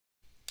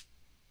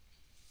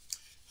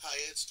Hi,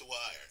 it's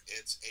Dwyer.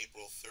 It's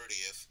April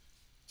 30th,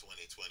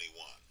 2021.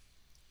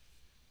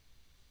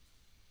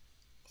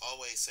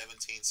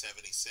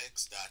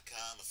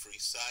 Always1776.com, a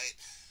free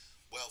site.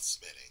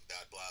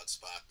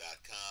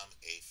 Wealthspinning.blogspot.com,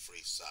 a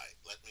free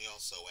site. Let me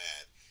also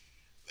add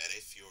that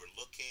if you're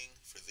looking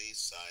for these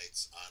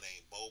sites on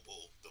a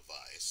mobile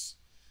device,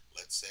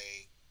 let's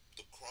say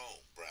the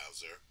Chrome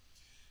browser,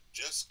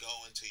 just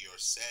go into your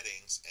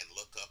settings and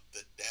look up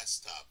the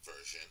desktop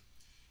version.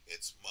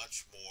 It's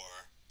much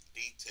more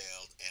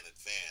detailed and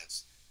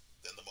advanced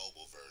than the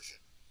mobile version,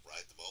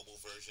 right? The mobile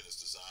version is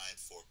designed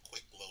for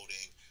quick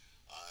loading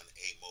on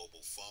a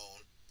mobile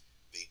phone.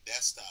 The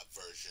desktop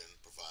version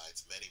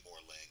provides many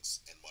more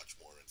links and much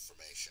more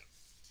information.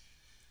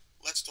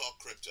 Let's talk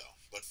crypto,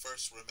 but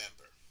first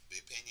remember,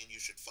 the opinion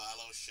you should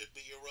follow should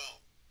be your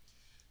own.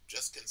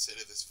 Just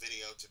consider this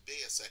video to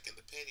be a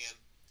second opinion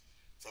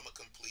from a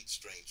complete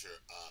stranger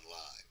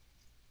online.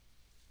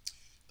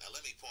 Now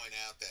let me point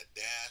out that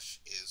Dash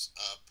is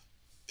up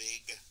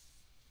big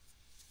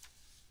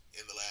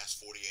in the last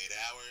 48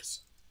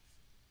 hours.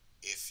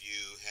 If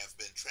you have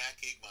been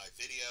tracking my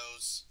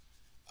videos,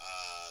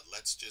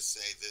 let's just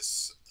say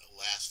this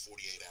last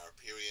 48-hour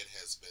period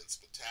has been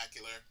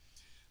spectacular.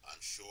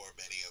 I'm sure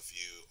many of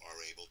you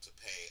are able to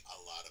pay a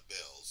lot of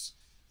bills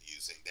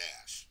using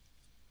Dash.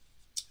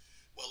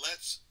 Well,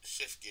 let's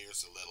shift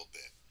gears a little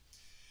bit.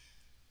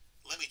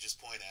 Let me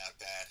just point out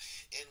that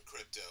in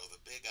crypto,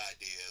 the big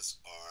ideas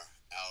are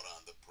out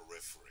on the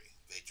periphery.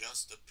 They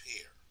just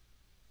appear.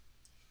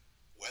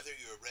 Whether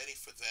you're ready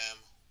for them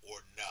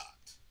or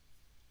not,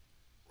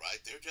 right?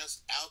 They're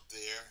just out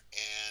there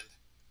and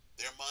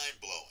they're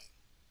mind-blowing.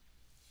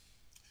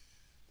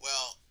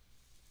 Well,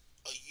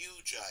 a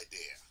huge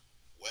idea,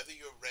 whether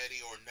you're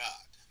ready or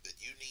not, that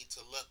you need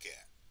to look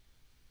at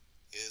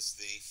is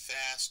the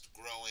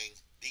fast-growing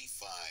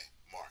DeFi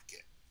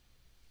market.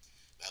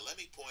 Now,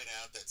 let me point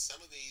out that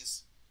some of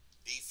these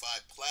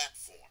DeFi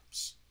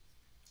platforms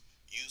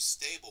use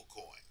stable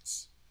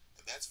coins,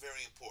 and that's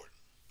very important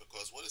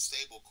because what a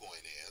stable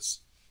coin is,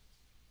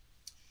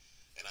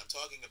 and I'm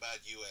talking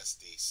about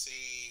USDC,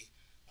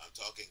 I'm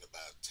talking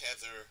about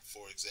Tether,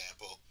 for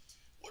example.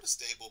 What a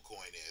stable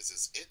coin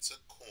is it's a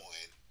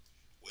coin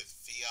with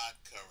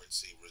fiat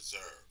currency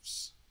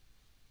reserves.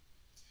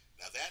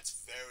 Now that's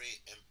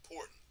very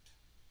important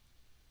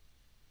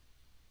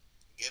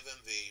given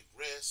the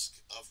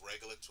risk of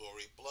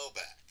regulatory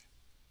blowback.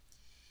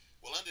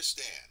 Well,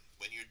 understand,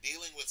 when you're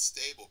dealing with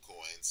stable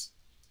coins,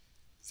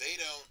 they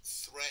don't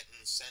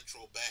threaten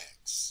central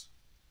banks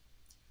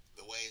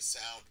the way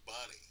Sound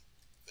Money,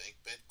 think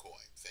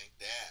Bitcoin, think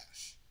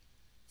Dash,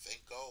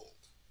 think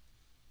gold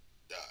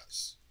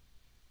does.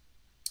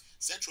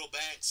 Central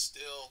banks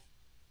still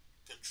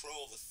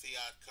control the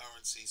fiat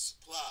currency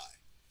supply.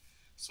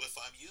 So if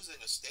I'm using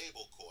a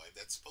stable coin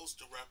that's supposed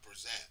to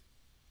represent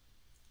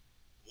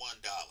 $1,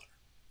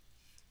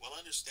 well,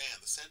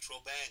 understand the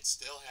central banks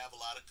still have a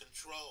lot of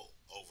control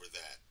over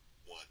that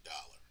 $1,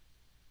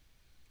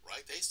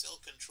 right? They still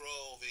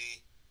control the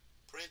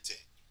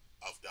printing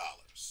of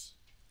dollars,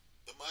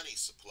 the money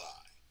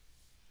supply,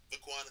 the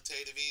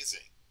quantitative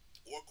easing,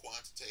 or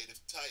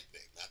quantitative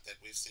tightening. Not that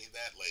we've seen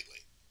that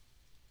lately.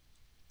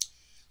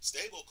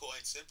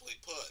 Stablecoins, simply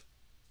put,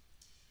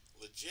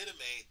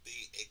 legitimate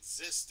the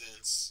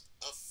existence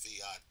of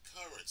fiat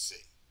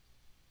currency.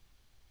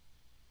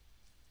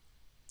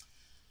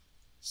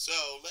 So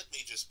let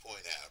me just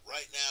point out,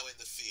 right now in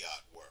the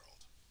fiat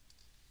world,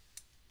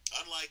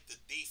 unlike the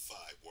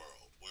DeFi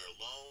world where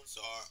loans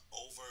are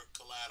over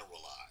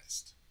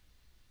collateralized,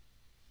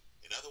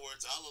 in other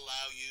words, I'll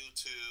allow you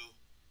to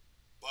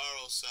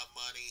borrow some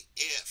money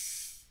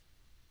if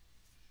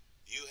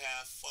you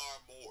have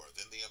far more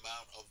than the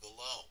amount of the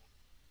loan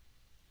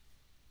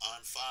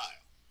on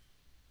file,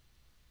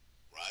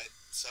 right?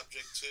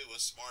 Subject to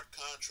a smart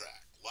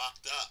contract,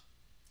 locked up,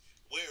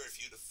 where if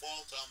you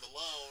default on the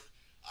loan,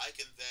 I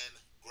can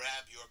then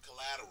grab your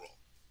collateral,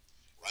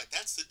 right?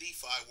 That's the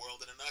DeFi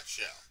world in a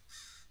nutshell.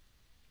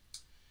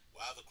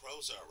 Wow, the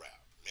crows are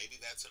out. Maybe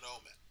that's an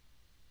omen.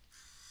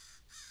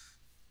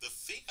 The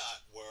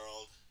fiat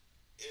world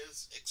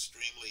is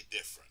extremely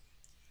different,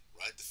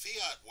 right? The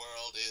fiat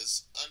world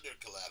is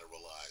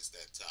under-collateralized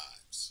at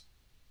times,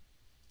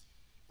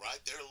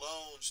 right? They're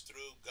loans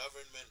through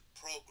government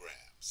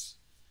programs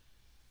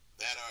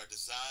that are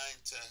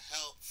designed to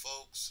help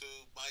folks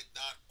who might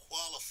not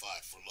qualify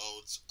for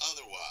loans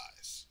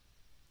otherwise.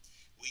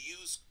 We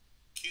use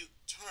cute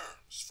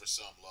terms for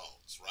some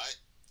loans, right?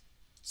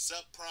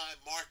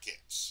 Subprime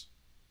markets.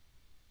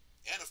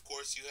 And of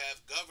course you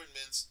have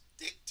governments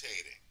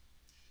dictating,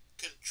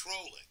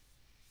 controlling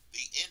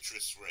the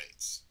interest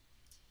rates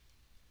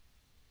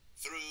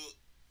through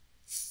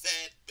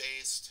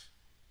Fed-based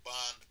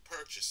bond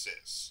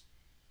purchases.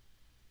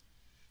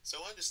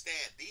 So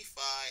understand,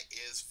 DeFi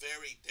is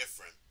very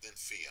different than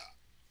fiat.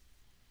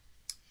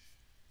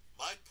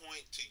 My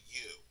point to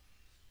you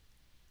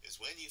is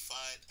when you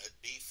find a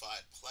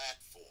DeFi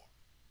platform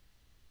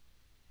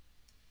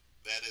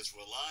that is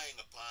relying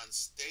upon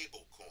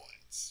stable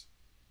coins,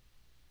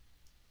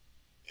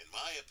 in my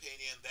my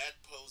opinion, that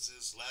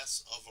poses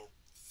less of a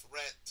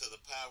threat to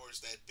the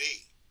powers that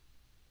be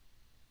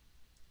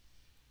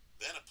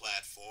than a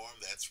platform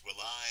that's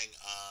relying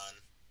on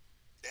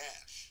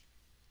Dash,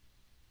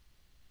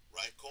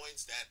 right?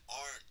 Coins that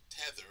aren't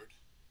tethered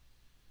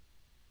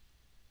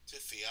to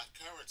fiat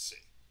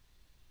currency,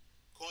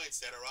 coins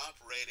that are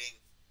operating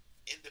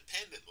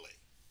independently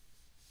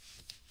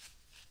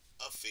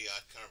of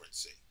fiat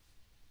currency.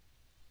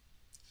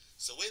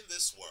 So in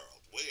this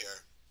world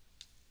where,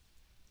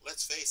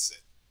 let's face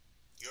it,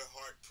 you're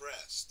hard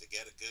pressed to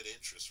get a good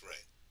interest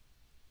rate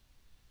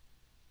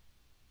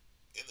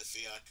in the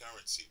fiat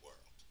currency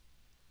world,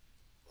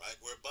 right?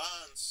 Where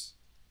bonds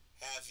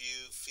have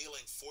you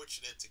feeling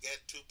fortunate to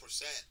get 2%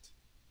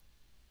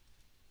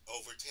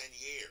 over 10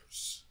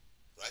 years,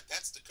 right?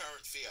 That's the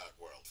current fiat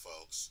world,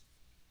 folks.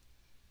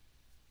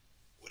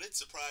 Would it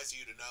surprise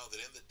you to know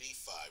that in the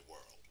DeFi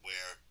world,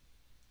 where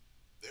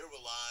they're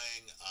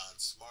relying on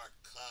smart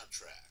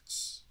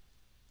contracts,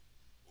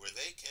 where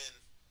they can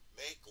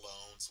make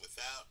loans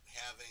without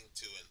having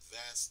to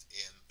invest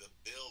in the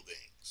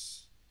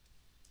buildings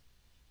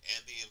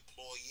and the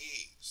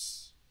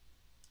employees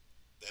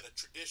that a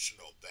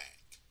traditional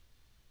bank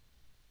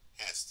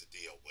has to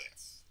deal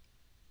with,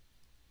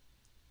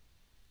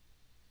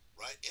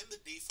 right? In the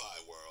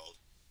DeFi world,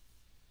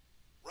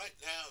 right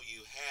now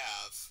you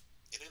have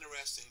an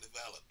interesting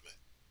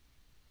development.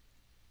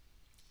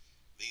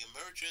 The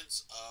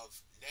emergence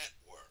of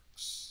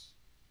networks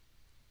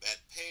that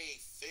pay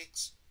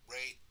fixed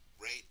rate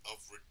of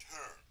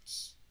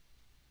returns,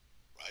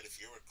 right? If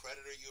you're a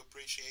creditor, you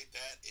appreciate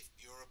that. If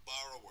you're a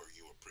borrower,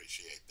 you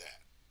appreciate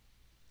that.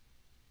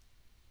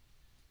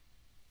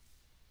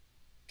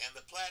 And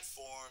the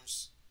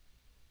platforms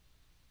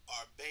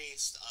are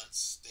based on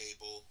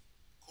stable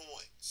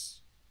coins.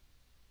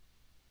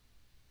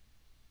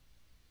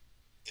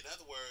 In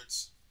other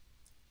words,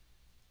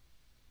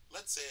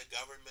 let's say a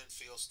government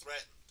feels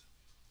threatened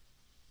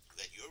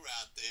that you're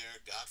out there,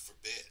 God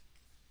forbid,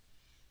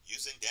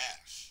 using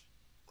Dash,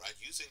 right?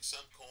 Using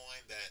some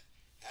coin that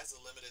has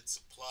a limited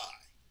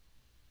supply,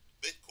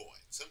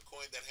 Bitcoin, some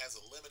coin that has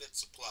a limited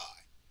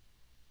supply,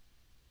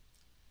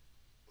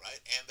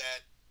 right? And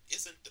that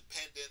isn't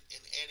dependent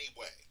in any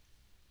way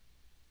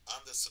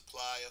on the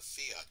supply of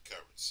fiat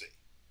currency.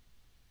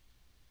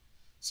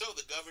 So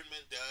the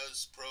government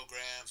does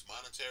programs,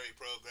 monetary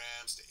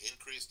programs, to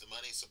increase the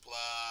money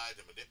supply,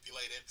 to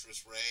manipulate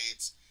interest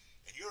rates,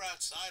 and you're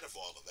outside of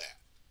all of that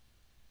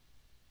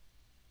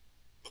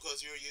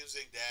because you're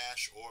using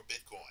Dash or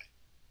Bitcoin,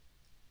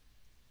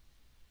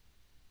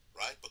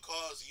 right?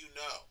 Because you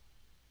know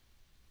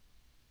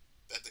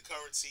that the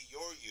currency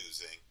you're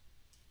using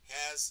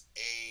has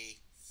a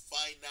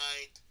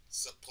finite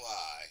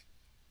supply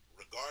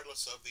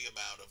regardless of the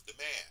amount of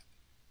demand,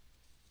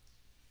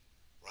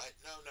 right?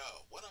 No,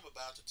 what I'm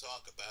about to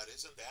talk about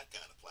isn't that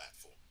kind of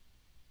platform.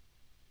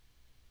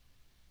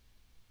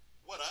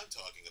 What I'm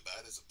talking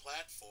about is a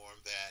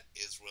platform that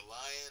is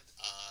reliant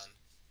on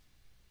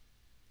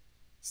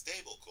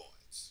stable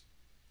coins.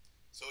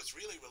 So it's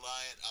really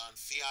reliant on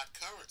fiat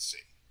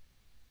currency.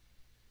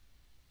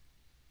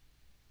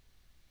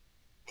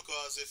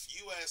 Because if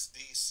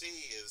USDC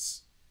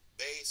is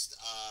based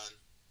on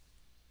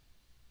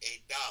a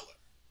dollar,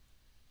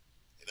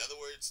 in other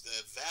words,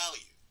 the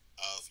value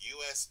of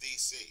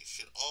USDC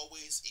should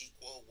always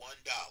equal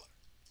 $1,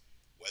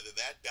 whether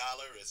that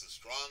dollar is a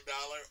strong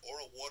dollar or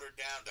a watered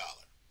down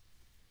dollar.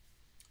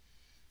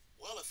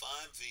 Well, if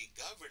I'm the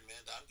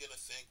government, I'm going to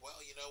think, well,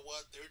 you know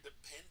what? They're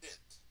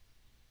dependent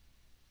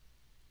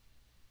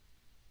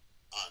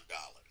on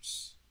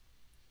dollars.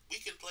 We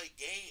can play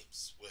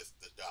games with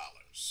the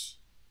dollars,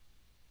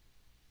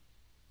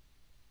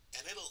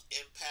 and it'll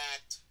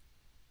impact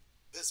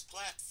this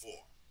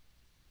platform.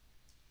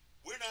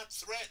 We're not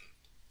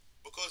threatened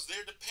because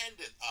they're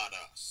dependent on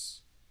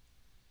us.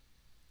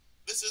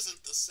 This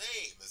isn't the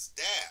same as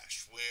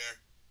Dash,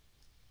 where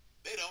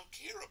they don't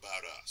care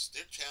about us.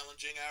 They're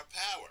challenging our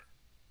power.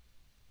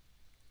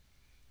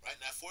 Right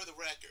now, for the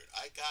record,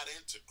 I got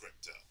into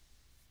crypto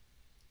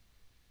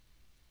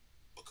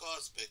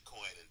because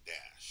Bitcoin and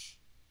Dash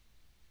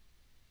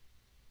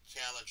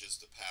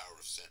challenges the power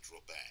of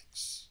central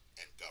banks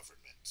and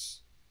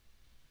governments.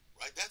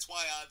 Right? That's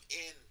why I'm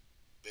in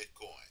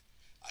Bitcoin.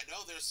 I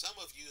know there's some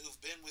of you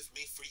who've been with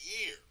me for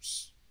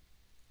years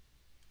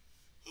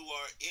who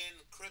are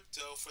in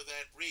crypto for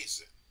that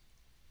reason.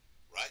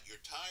 Right?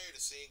 You're tired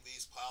of seeing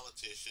these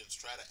politicians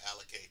try to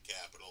allocate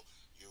capital.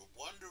 You're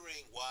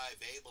wondering why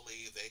they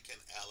believe they can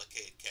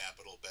allocate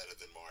capital better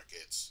than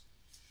markets.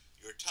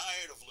 You're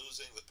tired of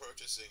losing the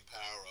purchasing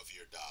power of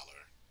your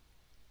dollar.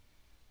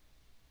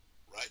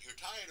 Right? You're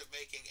tired of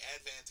making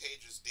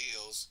advantageous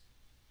deals,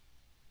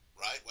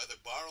 right?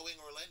 Whether borrowing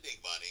or lending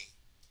money,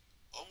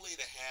 only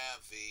to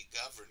have the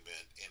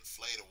government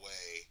inflate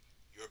away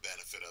your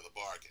benefit of the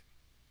bargain.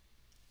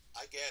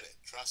 I get it.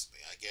 Trust me,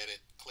 I get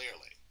it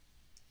clearly.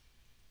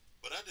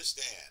 But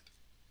understand,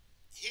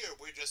 here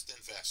we're just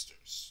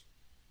investors.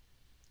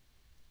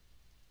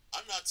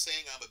 I'm not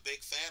saying I'm a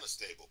big fan of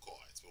stable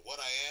coins, but what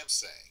I am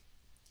saying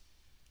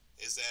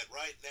is that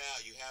right now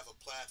you have a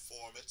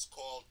platform, it's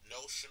called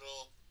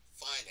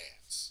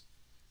Notional.Finance.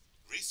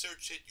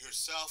 Research it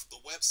yourself. The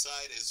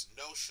website is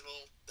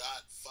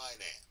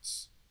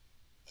Notional.Finance.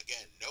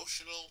 Again,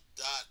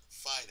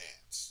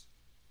 Notional.Finance.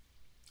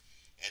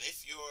 And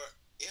if you're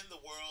in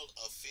the world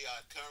of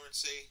fiat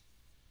currency,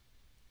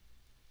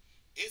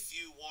 if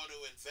you want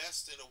to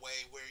invest in a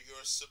way where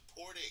you're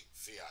supporting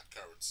fiat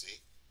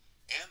currency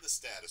and the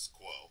status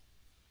quo,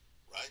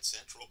 right?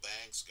 Central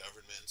banks,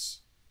 governments,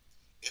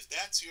 if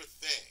that's your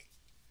thing,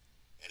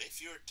 and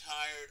if you're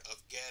tired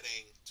of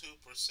getting 2%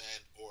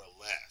 or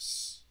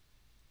less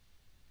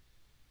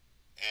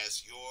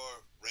as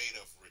your rate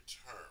of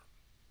return,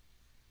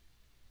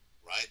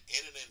 right,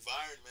 in an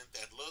environment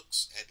that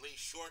looks, at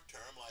least short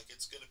term, like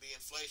it's going to be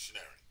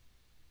inflationary,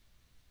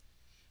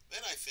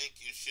 then I think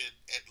you should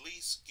at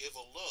least give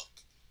a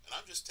look. And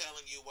I'm just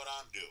telling you what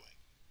I'm doing,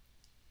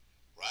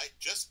 right?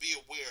 Just be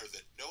aware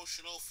that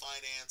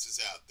Notional.Finance is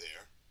out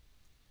there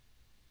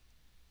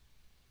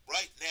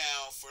right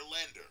now for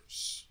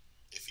lenders.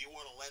 If you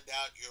want to lend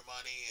out your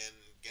money and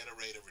get a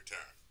rate of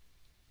return,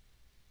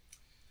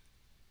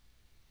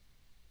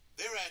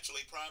 they're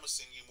actually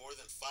promising you more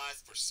than 5%,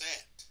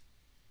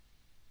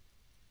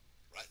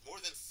 right?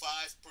 More than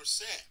 5%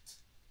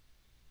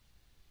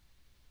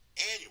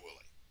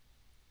 annually.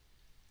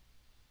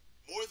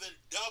 More than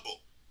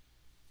double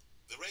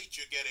the rate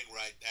you're getting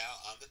right now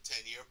on the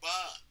 10-year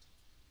bond.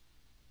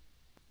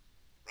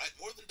 Right?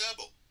 More than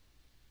double.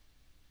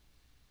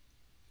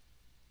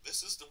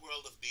 This is the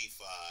world of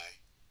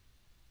DeFi.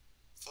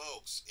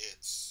 Folks,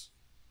 it's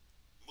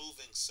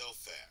moving so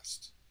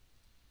fast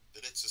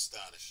that it's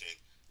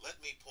astonishing. Let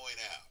me point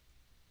out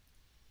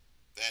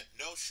that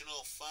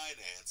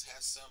Notional.Finance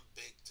has some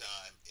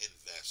big-time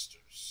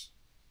investors.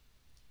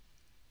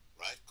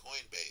 Right?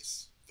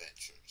 Coinbase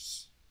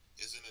Ventures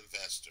is an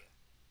investor.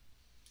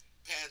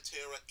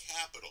 Pantera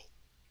Capital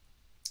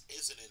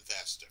is an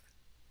investor.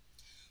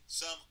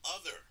 Some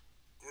other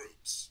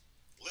groups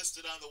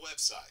listed on the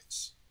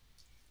websites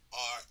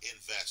are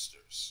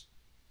investors.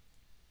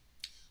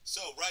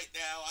 So right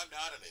now, I'm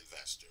not an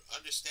investor.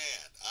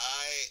 Understand,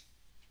 I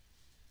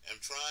am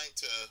trying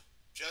to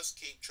just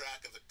keep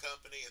track of the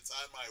company. It's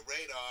on my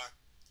radar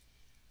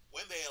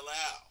when they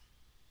allow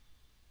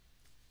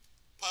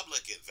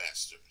public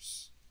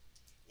investors,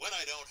 when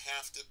I don't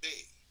have to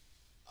be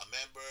a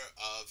member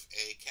of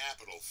a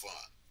capital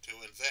fund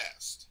to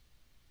invest.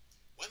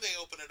 When they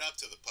open it up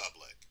to the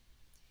public,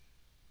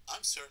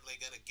 I'm certainly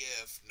going to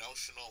give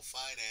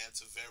Notional.Finance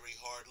a very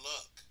hard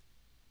look,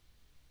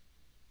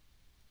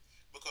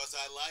 because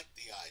I like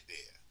the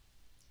idea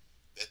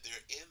that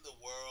they're in the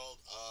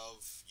world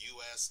of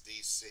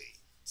USDC,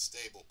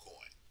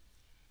 stablecoin,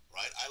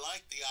 right? I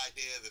like the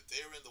idea that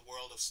they're in the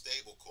world of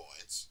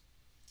stablecoins,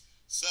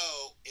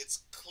 so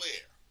it's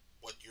clear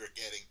what you're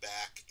getting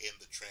back in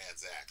the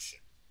transaction,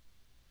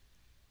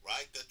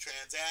 right? The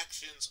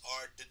transactions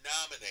are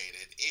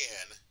denominated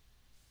in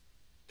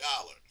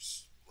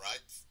dollars, right?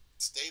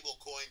 Stable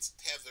coins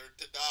tethered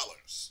to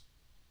dollars.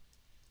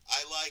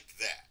 I like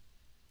that.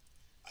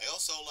 I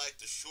also like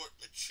the short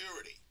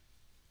maturity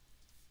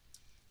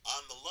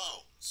on the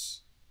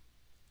loans,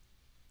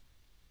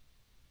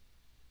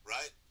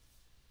 right?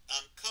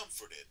 I'm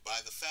comforted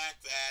by the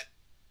fact that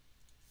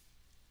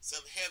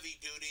some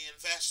heavy-duty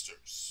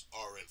investors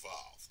are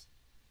involved,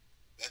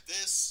 that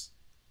this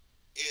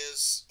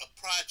is a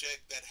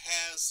project that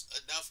has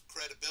enough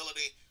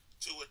credibility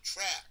to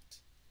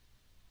attract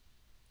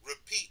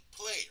repeat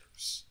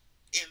players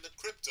in the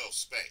crypto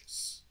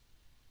space.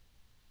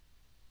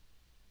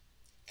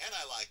 And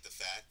I like the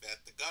fact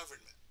that the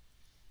government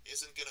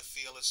isn't going to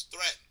feel as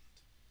threatened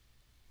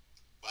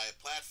by a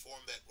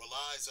platform that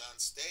relies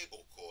on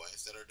stable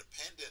coins that are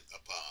dependent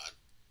upon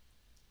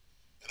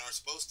and are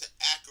supposed to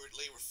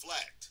accurately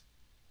reflect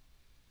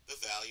the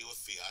value of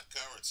fiat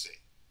currency.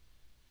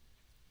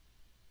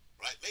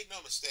 Right? Make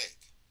no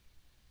mistake,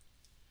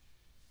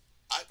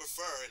 I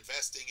prefer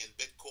investing in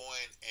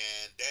Bitcoin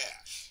and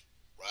Dash,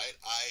 right?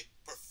 I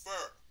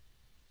prefer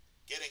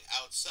getting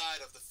outside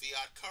of the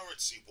fiat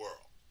currency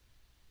world.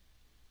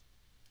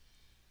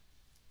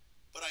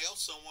 But I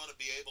also want to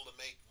be able to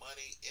make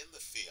money in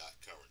the fiat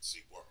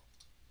currency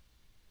world.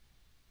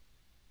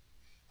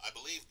 I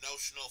believe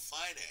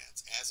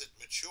Notional.Finance, as it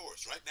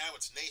matures, right now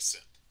it's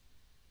nascent.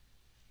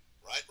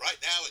 Right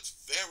now it's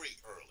very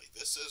early.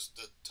 This is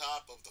the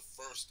top of the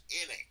first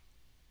inning.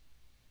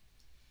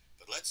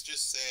 But let's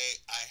just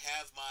say I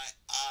have my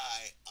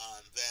eye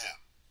on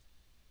them.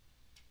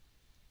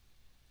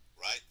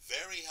 Right?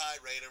 Very high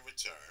rate of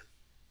return.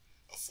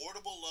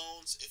 Affordable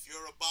loans if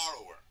you're a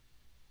borrower.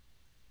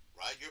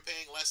 Right? You're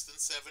paying less than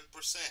 7%.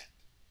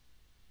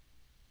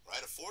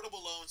 Right?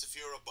 Affordable loans if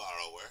you're a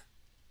borrower.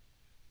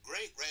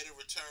 Great rate of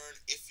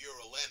return if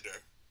you're a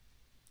lender.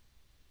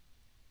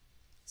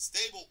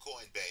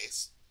 Stablecoin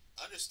based.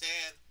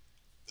 Understand,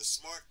 the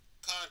smart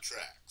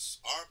contracts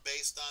are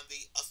based on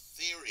the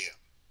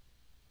Ethereum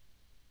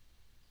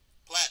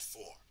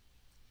platform.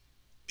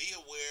 Be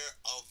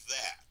aware of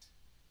that.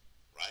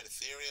 Right?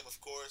 Ethereum, of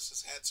course,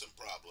 has had some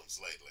problems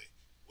lately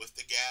with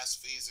the gas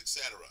fees,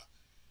 etc.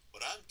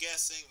 But I'm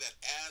guessing that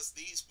as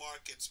these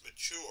markets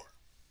mature,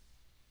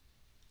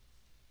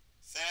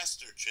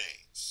 faster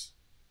chains,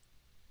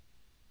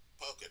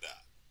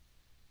 Polkadot,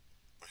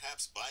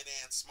 perhaps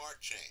Binance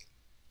Smart Chain,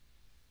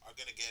 are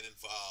going to get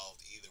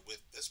involved either with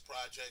this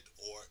project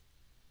or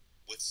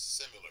with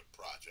similar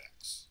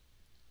projects.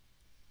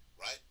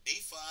 Right?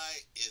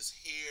 DeFi is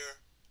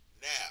here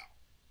now.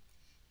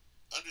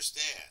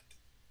 Understand,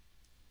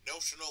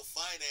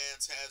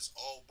 Notional.Finance has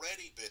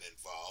already been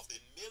involved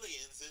in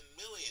millions and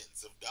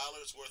millions of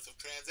dollars worth of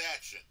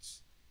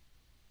transactions.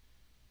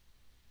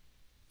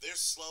 They're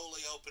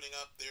slowly opening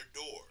up their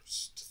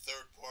doors to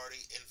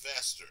third-party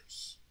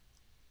investors.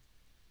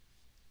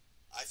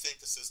 I think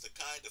this is the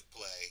kind of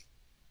play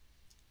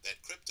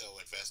that crypto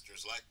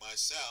investors like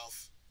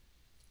myself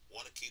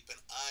want to keep an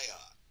eye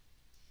on.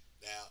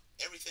 Now,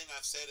 everything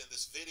I've said in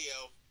this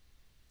video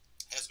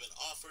has been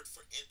offered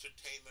for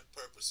entertainment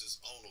purposes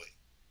only.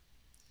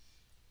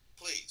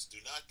 Please do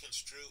not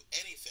construe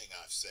anything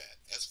I've said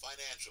as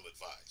financial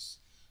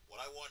advice. What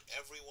I want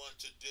everyone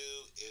to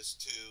do is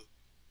to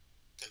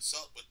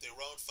consult with their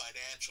own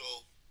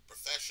financial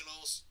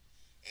professionals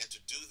and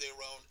to do their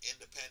own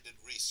independent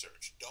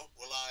research. Don't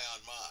rely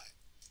on mine.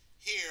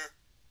 Here,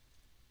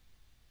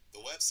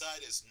 the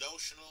website is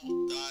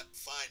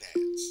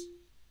Notional.Finance.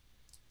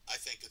 I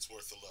think it's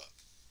worth a look.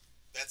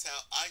 That's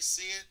how I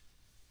see it.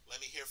 Let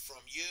me hear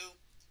from you.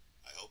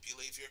 I hope you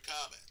leave your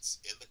comments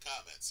in the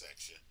comment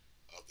section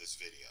of this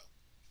video.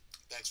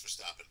 Thanks for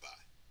stopping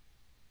by.